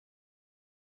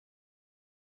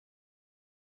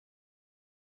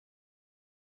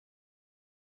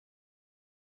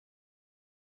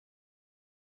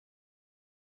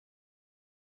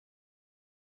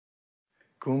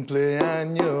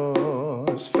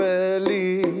Cumpleaños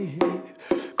feliz,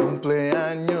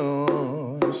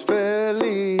 cumpleaños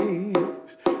feliz,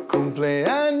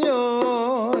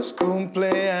 cumpleaños,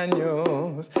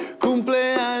 cumpleaños,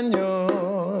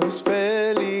 cumpleaños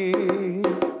feliz.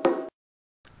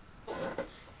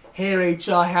 Hey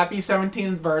Rachel, happy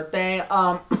 17th birthday.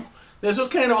 This was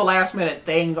kind of a last minute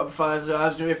thing, as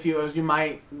you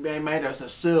might just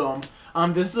assume.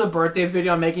 This is a birthday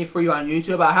video I'm making for you on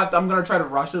YouTube. I'm gonna try to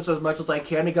rush this as much as I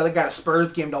can because I got a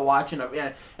Spurs game to watch in a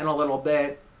little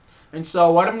bit. And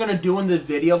so what I'm gonna do in this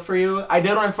video for you, I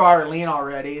did one for Arlene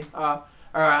already.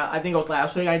 I think it was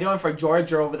last week. I did one for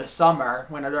Georgia over the summer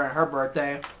during her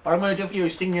birthday. What I'm gonna do for you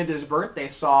is sing you this birthday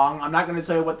song. I'm not gonna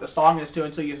tell you what the song is to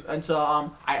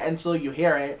until you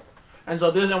hear it. And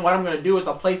so this is what I'm gonna do is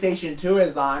the PlayStation 2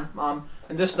 is on.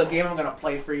 And this is the game I'm gonna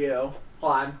play for you.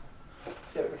 Hold on.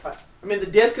 See if I can find. I mean, the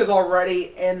disc is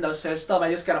already in the system.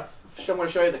 I'm gonna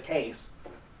show you the case.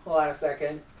 Hold on a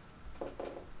second.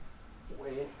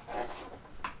 Wait.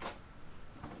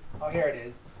 Oh, here it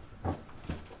is.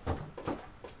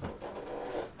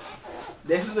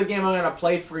 This is the game I'm gonna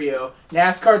play for you.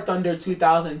 NASCAR Thunder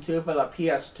 2002 for the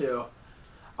PS2.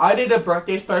 I did a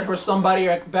birthday special for somebody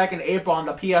back in April on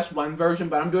the PS1 version,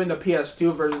 but I'm doing the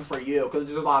PS2 version for you because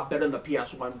it's a lot better than the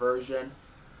PS1 version.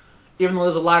 Even though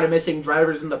there's a lot of missing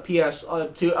drivers in the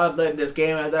PS2 in this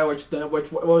game,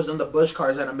 which was in the Busch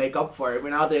cars had to make up for it. I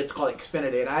mean, now that it's called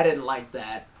Xfinity, and I didn't like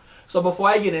that. So before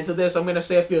I get into this, I'm gonna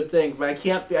say a few things, but I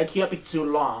can't be too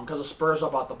long because the Spurs are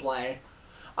about to play.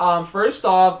 First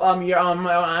off,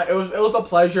 it was a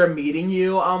pleasure meeting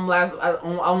you.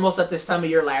 Almost at this time of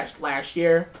year last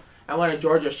year, at one of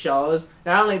Georgia's shows.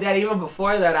 Not only that, even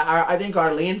before that, I think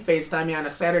Arlene FaceTimed me on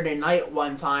a Saturday night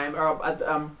one time, or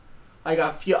like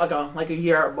a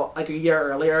year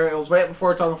earlier. It was right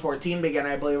before 2014 began,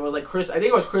 I believe. It was like I think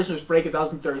it was Christmas break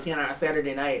 2013 on a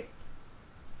Saturday night.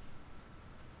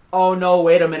 Oh no!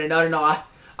 Wait a minute! No.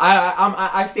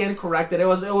 I stand corrected. It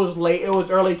was late. It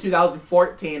was early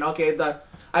 2014. Okay,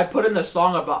 I put in the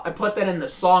song I put that in the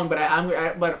song, but I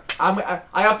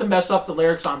have to mess up the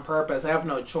lyrics on purpose. I have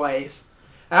no choice.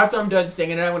 After I'm done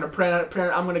singing it, I'm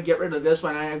gonna get rid of this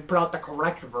one and print out the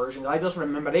correct version. I just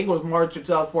remembered. I think it was March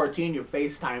 2014. You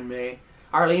FaceTimed me.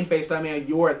 Arlene FaceTimed me, and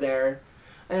you were there.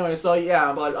 Anyway, so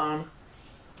yeah, but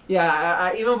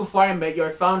yeah, even before I met you,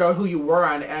 I found out who you were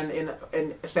on a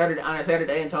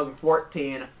Saturday in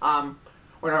 2014.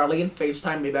 When Arlene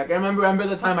FaceTimed me back. I remember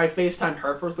the time I FaceTimed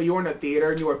her first, but you were in the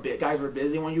theater and guys were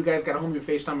busy. When you guys got home, you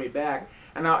FaceTimed me back.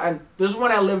 And this is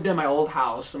when I lived in my old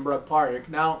house in Brook Park.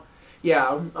 Now,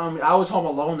 yeah, I was home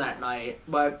alone that night.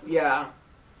 But yeah,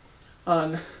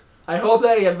 I hope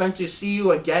that I eventually see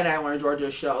you again at one of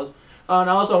Georgia's shows. And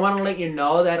also, I want to let you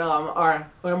know that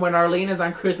when Arlene is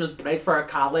on Christmas break for her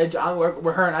college,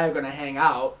 her and I are going to hang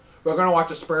out. We're going to watch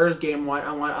a Spurs game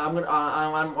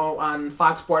on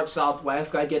Fox Sports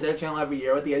Southwest. I get that channel every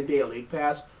year with the NBA League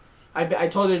Pass. I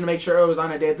told you to make sure it was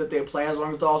on a date that they play, as long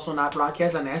as it's also not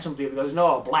broadcast on national TV, because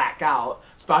a blackout,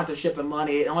 sponsorship and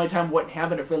money. The only time it wouldn't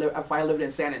happen if I lived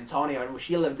in San Antonio, and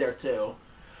she lived there too.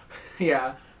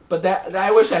 Yeah. But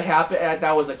I wish that happened.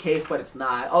 That was the case, but it's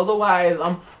not. Otherwise,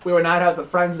 we would not have the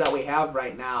friends that we have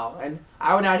right now, and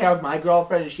I would not have my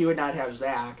girlfriend, and she would not have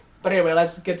Zach. But anyway,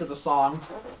 let's get to the song.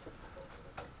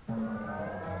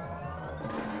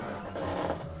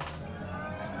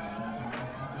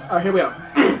 Alright, here we go.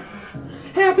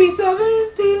 Happy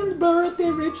 17th birthday,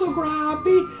 Rachel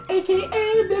Groppi,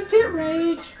 a.k.a. Big Tit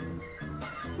Rach.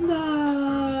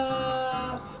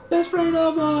 The best friend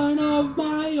of one of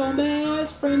my own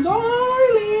best friends,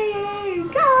 Arlene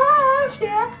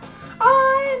Kostyack.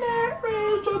 I met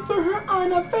Rachel through her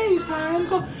on a FaceTime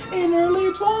call in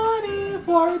early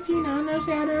 2014 on a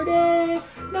Saturday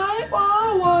night while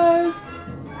I was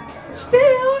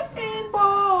still in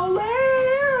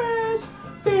Polaris,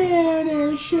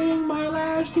 finishing my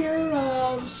last year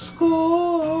of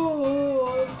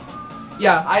school.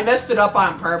 Yeah, I messed it up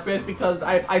on purpose because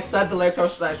I said the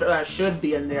lyrics that should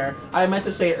be in there. I meant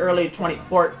to say early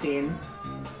 2014.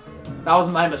 That was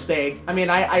my mistake. I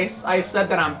mean, I said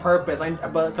that on purpose,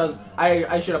 because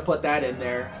I should have put that in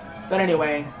there. But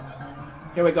anyway,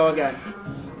 here we go again.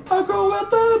 A girl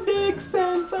with a big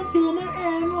sense of humor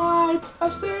and light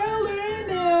of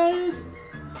silliness,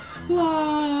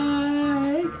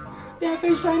 like that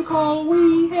FaceTime call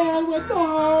we had with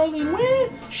Arlene when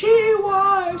she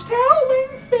was telling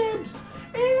fibs,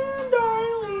 and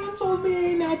Arlene told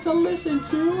me not to listen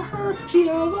to her. She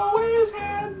has always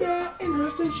had that in her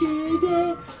since she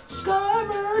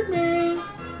discovered me,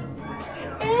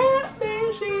 and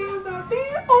then she's not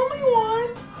the only one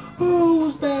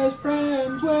whose best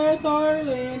friends with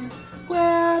Arlene.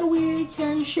 Glad we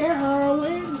can share her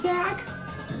with Zach.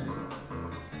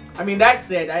 I mean, that's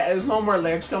it. There's no more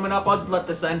lyrics coming up. I'll just let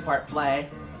this end part play.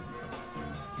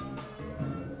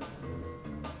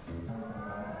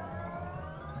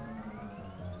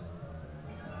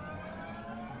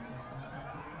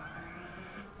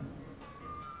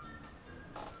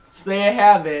 So there you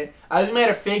have it. I just made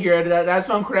a figure that's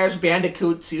from Crash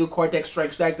Bandicoot 2 Cortex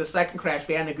Strikes Back, the second Crash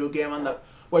Bandicoot game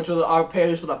which was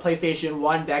published for the PlayStation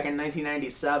 1 back in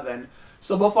 1997.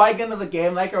 So before I get into the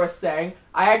game, like I was saying,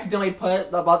 I accidentally put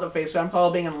about the face cam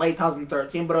probably being in late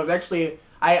 2013, but it was actually,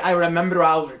 I remember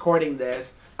while I was recording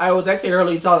this. I was actually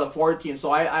early 2014,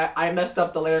 so I messed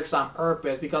up the lyrics on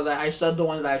purpose because I said the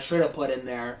ones that I should have put in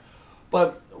there.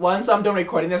 But once I'm done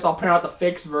recording this, I'll print out the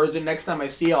fixed version. Next time I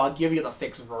see you, I'll give you the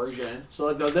fixed version.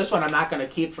 So this one I'm not going to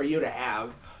keep for you to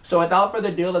have. So without further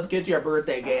ado, let's get to your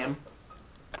birthday game.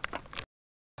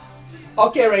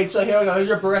 Okay, Rachel, here we go. Here's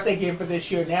your birthday game for this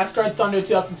year. NASCAR Thunder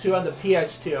 2002 on the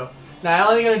PS2. Now, I'm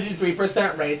only going to do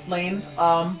 3% rates, Lane.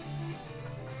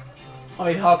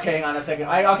 Okay, hang on a second.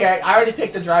 I already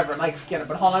picked the driver, Mike Skinner,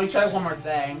 but hold on, let me try one more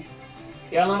thing.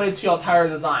 The unlimited seal tire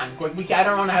design. I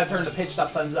don't know how to turn the pitch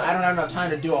stop signs. I don't have enough time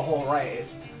to do a whole race.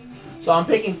 So I'm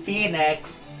picking Phoenix,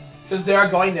 since they're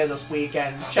going there this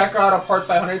weekend. Checker Auto Parts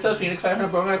 500. It says Phoenix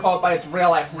 500, but we're going to call it by its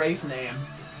real-life race name.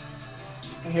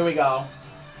 And here we go.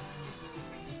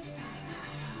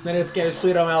 Then it's getting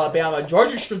Sweet Home Alabama.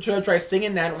 Georgia should try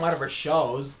singing that in one of her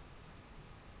shows.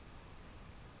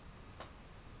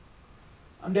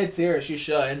 I'm dead serious, you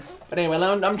should. But anyway,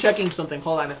 I'm checking something.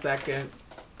 Hold on a second.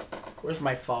 Where's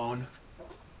my phone?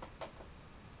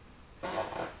 Well,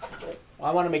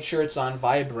 I want to make sure it's on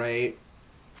vibrate.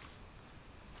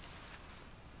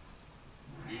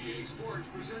 EA Sports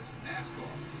presents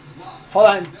NASCAR. Hold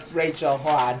on, Rachel.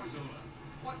 Hold on.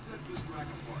 What sets this track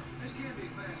apart? This can't be a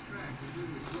fast track. We're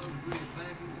doing slow grid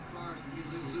backing. The cars can get a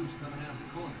little loose coming out of the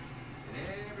corner. And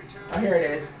every turn. Oh, here it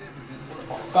is.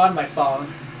 Found my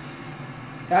phone.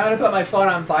 Now I'm gonna put my phone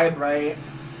on vibrate.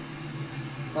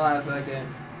 Hold on a second.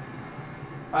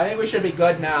 I think we should be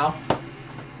good now.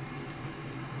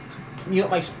 Mute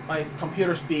my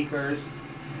computer speakers.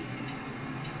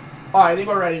 Alright, I think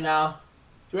we're ready now.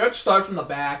 Do we have to start from the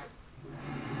back?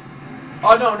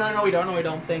 Oh, no, we don't. No, we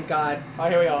don't. Thank God.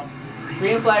 Alright, here we go.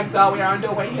 Green flag's out. We are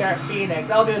underway here at Phoenix.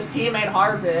 That'll be his teammate,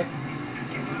 Harvick.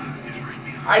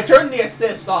 I turned the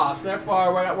assist off, so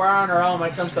therefore we're on our own when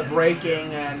it comes to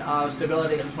braking and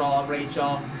stability control,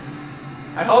 Rachel.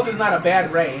 I hope it's not a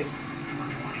bad race.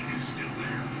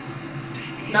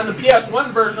 Now, in the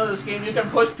PS1 version of this game, you can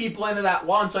push people into that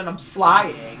wall and send them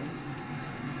flying.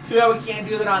 See how we can't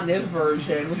do that on this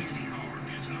version.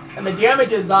 And the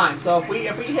damage is on, so if we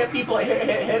hit people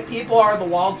or the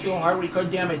wall too hard, we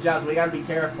could damage us. We gotta be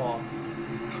careful.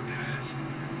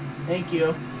 Thank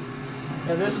you.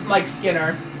 And this is Mike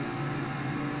Skinner.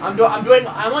 I'm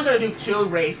only gonna do 2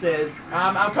 races.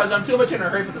 Because I'm too much in a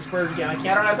hurry for the Spurs game. I don't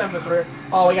have time for 3.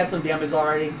 Oh, we got some damage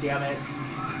already. Damn it.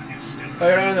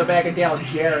 We're in the back of Dale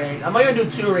Jarrett. I'm only gonna do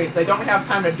 2 races. I don't have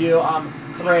time to do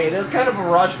 3. This is kind of a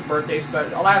rushed birthday,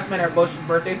 but a last minute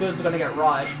birthday special is gonna get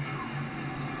rushed.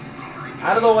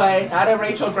 Out of the way. Out of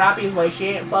Rachel Groppi's way. She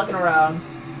ain't fucking around.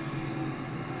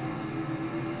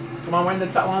 Come on, we're in the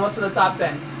top. Let's to the top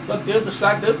 10. Look, dude,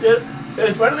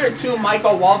 there's one of their 2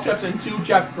 Michael Waltrips and 2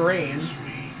 Jeff Greens.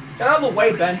 Get out of the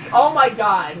way, Ben. Oh my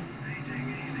God.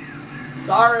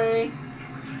 Sorry.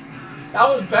 That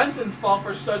was Benson's fault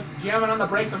for such jamming on the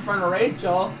brakes in front of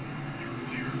Rachel.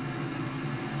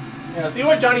 Yeah, see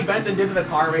what Johnny Benson did to the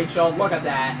car, Rachel? Look at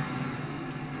that.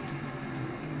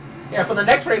 Yeah, for the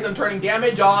next race, I'm turning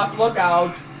damage off. Look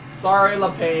out. Sorry,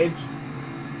 LePage.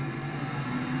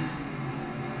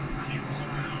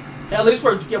 Yeah, at least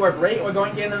we're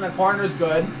going in the corners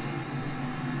good.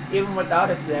 Even without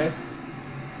assist.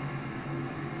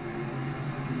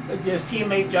 Look at his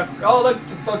teammate Jeff. Oh, look,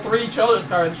 for 3 children's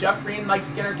cars. Jeff Green, Mike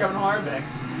Skinner, Kevin Harvick.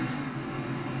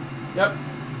 Yep.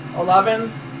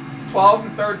 11, 12,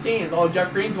 and 13. Oh,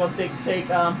 Jeff Green's will take 10.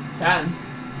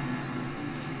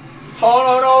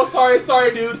 Oh, no, sorry,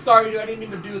 dude. Sorry, dude. I didn't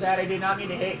mean to do that. I did not mean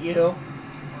to hit you.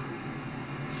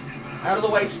 Out of the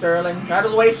way, Sterling. Out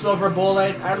of the way, Silver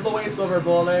Bullet. Out of the way, Silver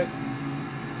Bullet.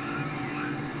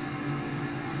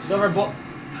 Silver Bullet.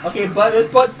 Okay, but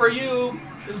this butt for you.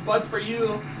 This butt's for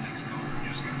you.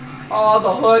 Oh,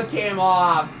 the hood came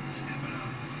off.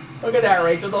 Look at that,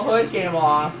 Rachel. The hood came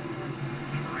off.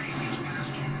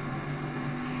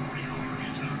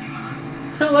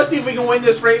 Let's see if we can win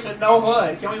this race with no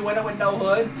hood. Can we win it with no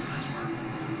hood?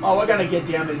 Oh, we're gonna get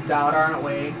damaged out, aren't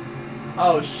we?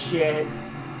 Oh, shit.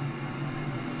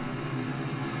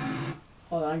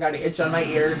 I got an itch on my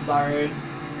ears, sorry.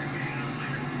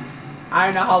 I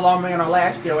don't know how long I'm gonna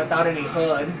last here without any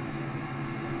hood.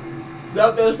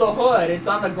 Nope, there's the hood. It's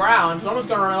on the ground. Someone's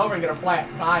gonna run over and get a flat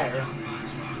tire.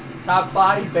 Top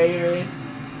 5, baby.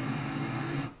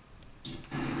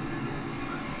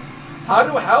 How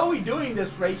are we doing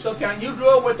this, Rachel? Can you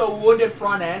do it with a wounded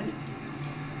front end?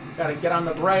 Gotta get on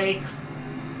the brakes.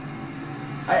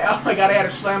 Oh my god, I had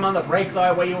to slam on the brakes so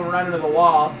that way you won't run into the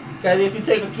wall. Because if you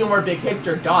take a few more big hits,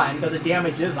 you're done, because the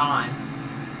damage is on.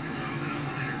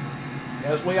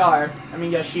 Yes, we are. I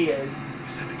mean, yes, she is.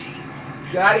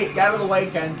 Get out of the way,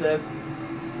 Kenseth.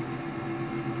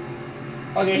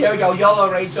 Okay, here we go.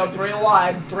 Yellow, Rachel. 3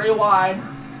 wide. 3 wide.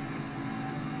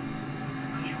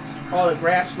 Oh, the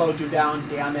grass slowed you down,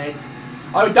 damn it.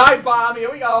 Oh, dive bomb.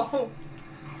 Here we go.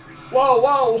 Whoa,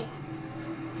 whoa.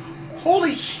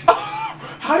 Holy sh...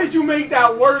 How did you make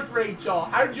that work, Rachel?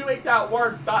 How did you make that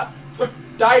work?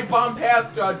 Dive bomb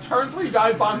pass. Turn 3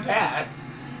 dive bomb pass.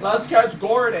 Let's catch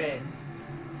Gordon.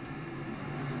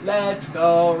 Let's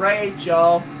go,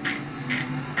 Rachel.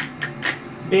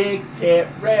 Big tip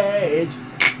rage.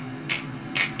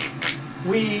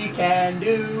 We can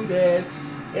do this.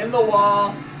 In the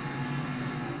wall.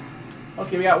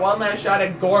 Okay, we got one last shot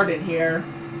at Gordon here.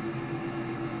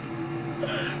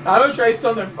 I'm gonna try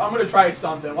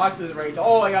something. Watch this, Rachel.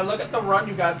 Oh, I gotta look at the run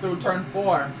you got through turn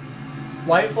 4.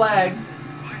 White flag.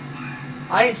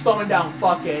 I ain't slowing down.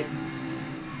 Fuck it.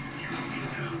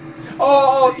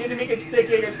 Oh, didn't make it stick,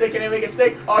 didn't make it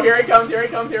stick. Oh, here he comes, here he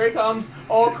comes, here he comes.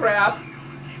 Oh, crap.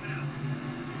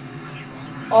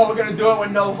 Oh, we're gonna do it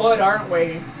with no hood, aren't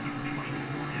we?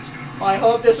 I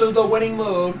hope this is the winning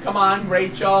move. Come on,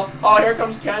 Rachel. Oh, here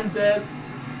comes Kenseth.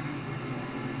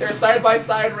 They're side by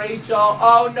side, Rachel.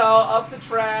 Oh, no, up the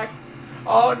track.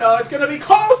 Oh, no, it's gonna be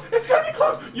close. It's gonna be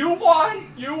close. You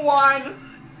won. You won.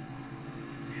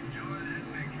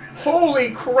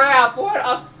 Holy crap, what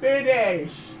a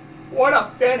finish. What a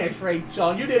finish,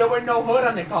 Rachel. You did it with no hood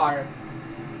on the car.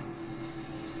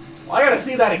 Well, I gotta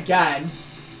see that again.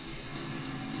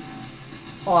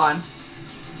 Hold on.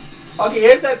 Okay,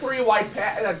 here's that 3 wide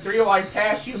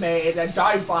pass you made, that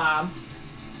dive bomb.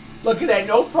 Look at that,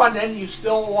 no front end, you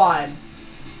still won.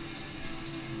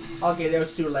 Okay, that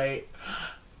was too late.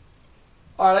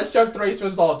 Alright, let's check the race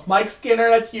results. Mike Skinner,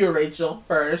 that's you, Rachel,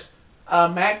 first.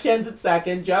 Matt Kenseth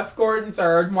second, Jeff Gordon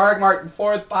third, Mark Martin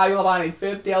fourth, Bobby Labonte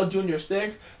fifth, Dale Jr.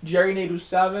 sixth, Jerry Nadeau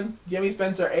seventh, Jimmy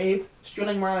Spencer eighth,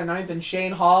 Sterling Marlin ninth, and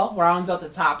Shane Hall rounds out the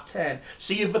top 10.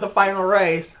 See you for the final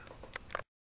race.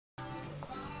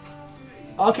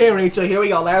 Okay, Rachel, here we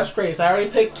go. Last race. I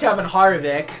already picked Kevin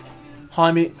Harvick.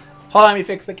 Hold on, let me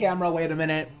fix the camera. Wait a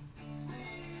minute.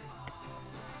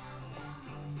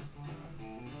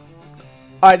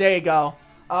 Alright, there you go.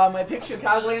 I picked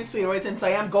Chicagoland Speedway since I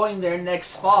am going there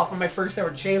next fall for my first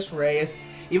ever chase race.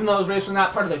 Even though those races were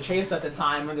not part of the chase at the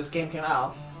time when this game came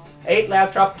out. 8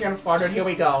 lap Tropicana Florida. Here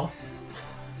we go.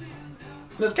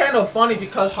 It's kind of funny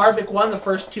because Harvick won the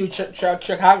first 2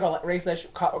 Chicago race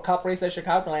Cup race at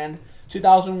Chicagoland,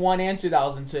 2001 and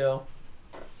 2002.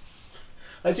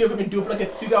 Let's see if we can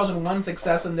duplicate 2001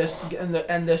 success in this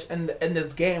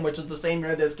game, which is the same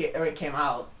year this game came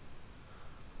out.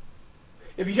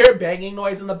 If you hear a banging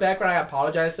noise in the background, I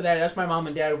apologize for that. That's my mom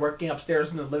and dad working upstairs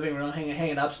in the living room,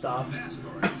 hanging up stuff.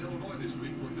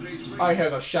 Alright, here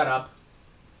we go. Shut up.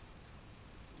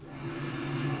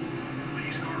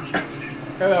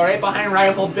 Here we go, right behind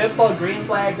Rifle. Biffle, green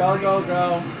flag, go, go,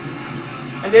 go.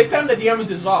 And this time the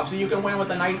damage is off, so you can win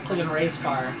with a nice clean race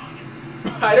car.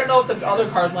 I don't know if the other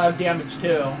cars will have damage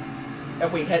too,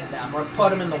 if we hit them, or put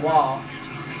them in the wall.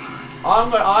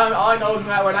 All I know is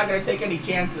that we're not going to take any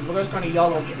chances. We're just going to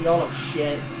YOLO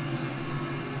shit.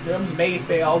 Here comes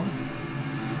Mayfield.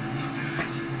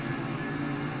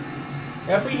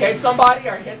 If we hit somebody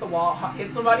or hit the wall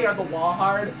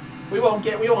hard, we won't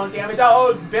damage.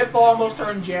 Oh, Biff almost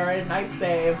turned Jared. Nice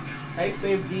save,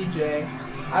 DJ.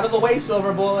 Out of the way,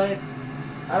 Silver Bullet.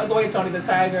 Out of the way, Tony the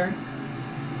Tiger.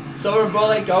 Silver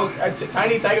Bullet, go.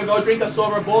 Tiny Tiger, go drink a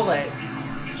Silver Bullet.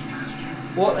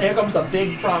 Well, here comes the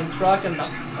big front truck and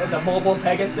the mobile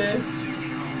Pegasus.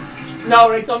 No,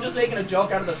 Rachel, I'm just making a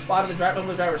joke out of the spot of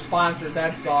the driver sponsors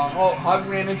that song. Oh, Hug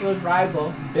ran into his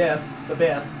rival, Biff, the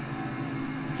Biff.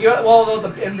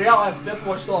 In real life, Biff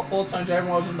was still a full-time driver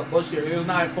when he was in the Busch Series. He was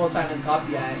not full-time in Cup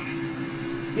yet.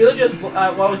 These are just,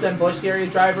 what was them Busch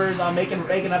Series drivers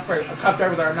making up for a Cup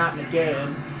driver that are not in the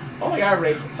game. Oh my god,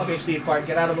 Rachel. Okay, Steve Park,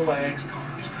 get out of the way.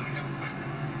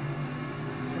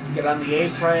 Get on the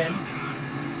apron.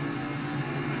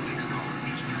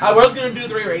 I was going to do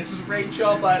 3 races,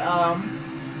 Rachel, but,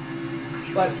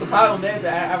 But the problem is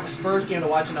that I have a Spurs game to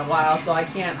watch in a while, so I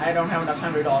don't have enough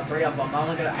time to read all 3 of them.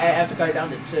 I have to cut it down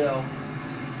to 2.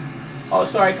 Oh,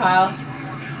 sorry, Kyle.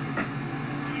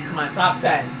 Come on, top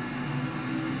 10.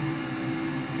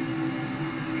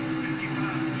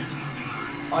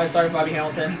 Oh, sorry, Bobby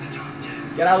Hamilton.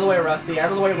 Get out of the way, Rusty.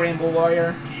 Out of the way, Rainbow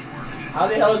Warrior. How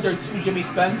the hell is there 2 Jimmy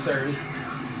Spencers?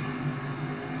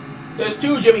 There's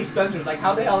 2 Jimmy Spencers. Like,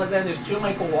 how the hell is there? There's 2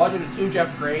 Michael Waltrip and 2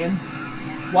 Jeff Green.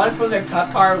 One from their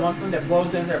cut car, one from their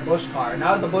blows in their Busch car.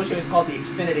 Now the Busch is called the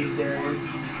Xfinity Series.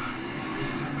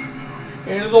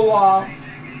 Into the wall.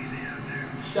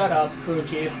 Shut up, crew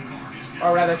chief.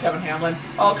 Or rather, Kevin Hamlin.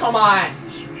 Oh, come on!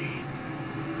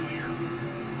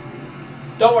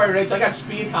 Don't worry, Rich. I got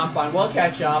speed comp on. We'll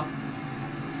catch up.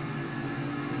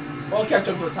 We'll catch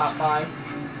up to the top 5.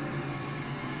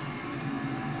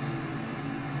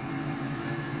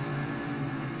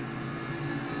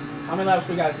 How many laps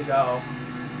we got to go?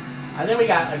 I think we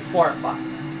got like 4 or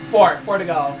 5. 4 to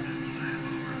go.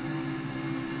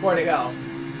 4 to go.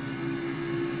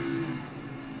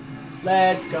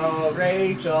 Let's go,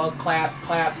 Rachel. Clap,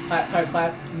 clap, clap, clap,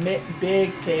 clap.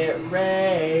 Big tit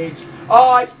rage.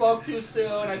 Oh, I spoke too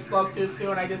soon. I spoke too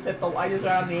soon. I just got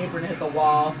on the apron and hit the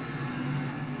wall.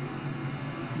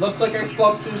 Looks like I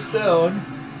spoke too soon.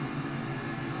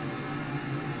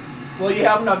 Will you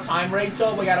have enough time,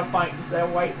 Rachel? We gotta find.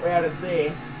 Wait, we gotta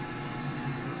see.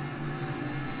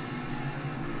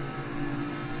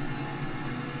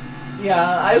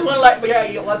 Yeah, I just want to let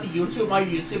the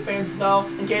YouTube fans know,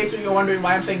 in case you're wondering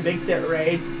why I'm saying Big Tit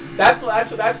Rage. That's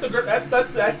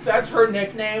her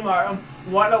nickname.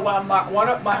 One of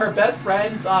her best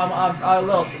friends,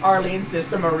 little Arlene's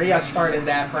sister Maria started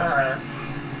that for her.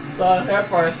 So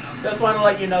therefore, just want to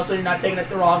let you know so you're not taking it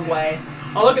the wrong way.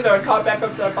 Oh, look at that, we're caught back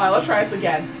up to the file. Let's try this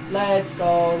again. Let's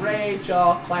go,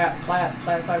 Rachel. Clap, clap,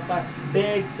 clap, clap, clap.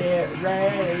 Big tit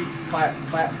rage. Clap,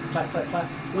 clap, clap, clap, clap.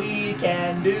 We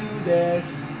can do this.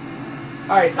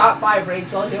 Alright, top 5,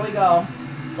 Rachel. Here we go.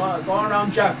 Going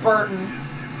around Jeff Burton.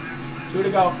 2 to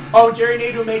go. Oh, Jerry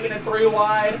Nadeau making it 3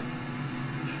 wide.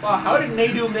 Wow, how did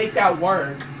Nadeau make that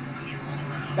work?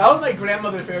 That was my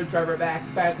grandmother's favorite driver back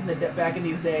in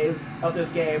these days of this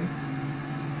game.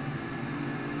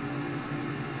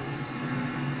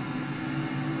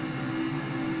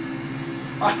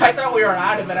 I thought we were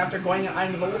out of it after going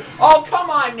into the... Oh, come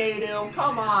on, Nadeau.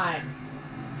 Come on.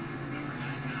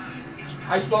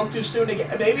 I spoke too soon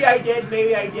again. Maybe I did,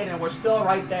 maybe I didn't. We're still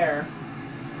right there.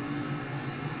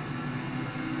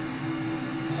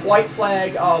 White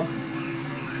flag. Oh.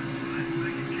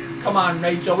 Come on,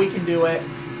 Rachel. We can do it.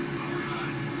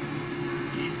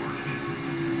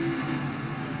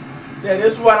 Yeah,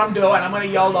 this is what I'm doing. I'm going to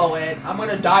YOLO it. I'm going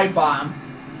to dive bomb.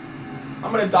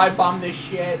 I'm going to dive bomb this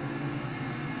shit.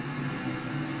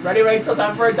 Ready, Rachel?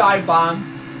 Time for a dive bomb.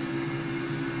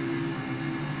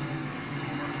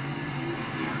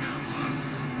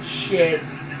 Shit.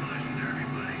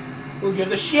 Who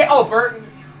gives a shit? Oh, Burton.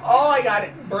 Oh, I got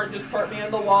it. Burton just put me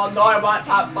in the wall. No, I want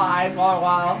top 5. Oh,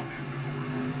 wow.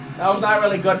 That was not a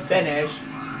really good finish.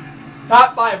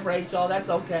 Top 5, Rachel. That's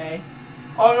okay.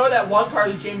 Oh, no, that one car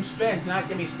is James Spence, not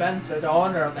Jimmy Spencer, the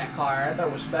owner of that car. I thought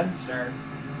it was Spencer.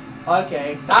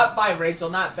 Okay. Top 5, Rachel.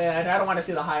 Not bad. I don't want to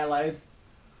see the highlights.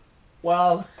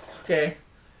 Well, okay.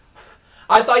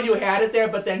 I thought you had it there,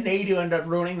 but then Nadeau ended up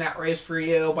ruining that race for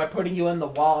you by putting you in the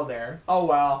wall there. Oh,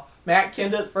 well. Matt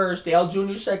Kenseth first, Dale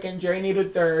Jr. second, Jerry Nadeau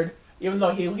third, even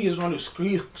though he was the one who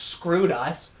screwed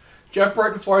us. Jeff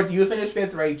Burton fourth, you finished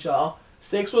 5th, Rachel.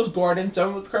 6th was Gordon,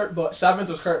 7th was Kurt Busch, 7th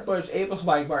was Kurt Busch, 8th was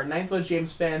Mike Martin, 9th was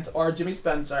James Spence or Jimmy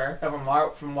Spencer,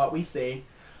 from what we see,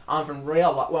 from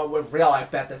real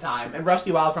life at the time. And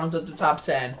Rusty Wild from the top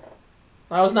 10.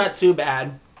 That was not too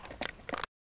bad.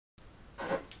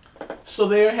 So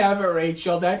there you have it,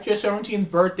 Rachel. That's your 17th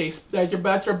birthday. That's your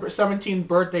 17th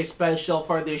birthday special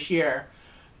for this year.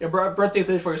 Your birthday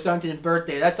is for your 17th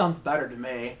birthday. That sounds better to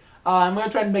me. I'm going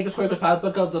to try to make this quick as possible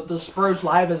because the Spurs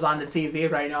Live is on the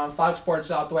TV right now on Fox Sports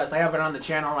Southwest. I have it on the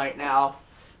channel right now.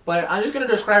 But I'm just going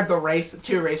to describe the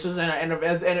 2 races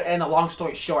in a long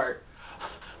story short.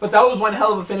 But that was one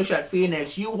hell of a finish at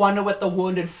Phoenix. You won it with the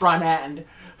wounded front end.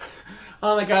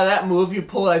 Oh my god, that move you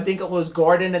pulled, I think it was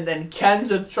Gordon, and then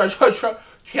Kenseth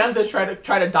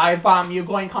tried to dive bomb you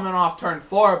coming off turn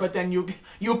 4, but then you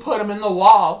put him in the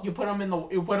wall. You put him in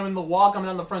the wall coming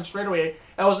down the front straightaway.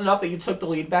 That was enough that you took the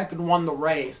lead back and won the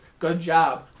race. Good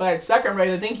job. But at second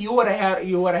race, I think you would have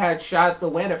had shot the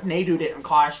win if Nadeau didn't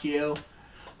cost you.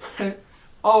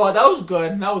 Oh, well, that was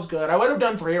good. That was good. I would have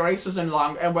done 3 races and it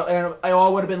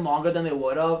all would have been longer than they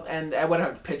would have, and I would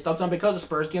have pitched up some because the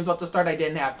Spurs games about to start. I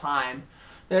didn't have time,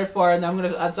 Therefore, and I'm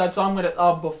gonna so I'm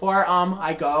gonna before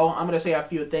I go, I'm gonna say a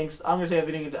few things. I'm gonna say a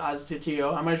few things to you.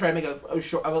 I'm gonna try to make it as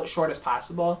short as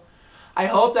possible. I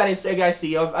hope that I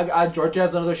see you. Georgia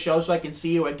has another show, so I can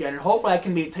see you again, and hopefully I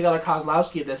can meet Taylor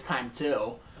Kozlowski this time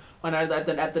too, when at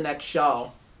the next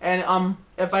show. And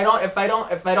if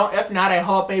not, I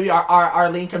hope maybe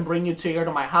Arlene can bring you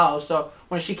to my house. So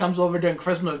when she comes over during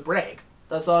Christmas break.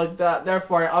 That's all.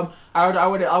 Therefore,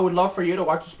 I would love for you to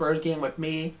watch the Spurs game with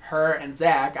me, her, and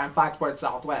Zach on Fox Sports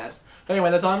Southwest. Anyway,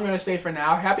 that's all I'm gonna say for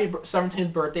now. Happy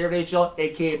 17th birthday, Rachel,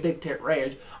 aka Big Tit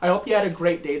Rage. I hope you had a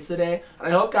great day today, and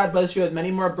I hope God bless you with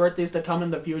many more birthdays to come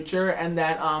in the future, and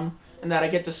that I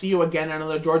get to see you again at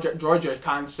another Georgia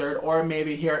concert, or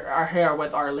maybe here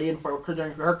with Arlene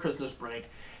during her Christmas break.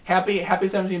 Happy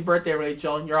 17th birthday,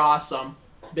 Rachel. You're awesome.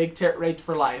 Big Tit Rage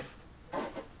for life.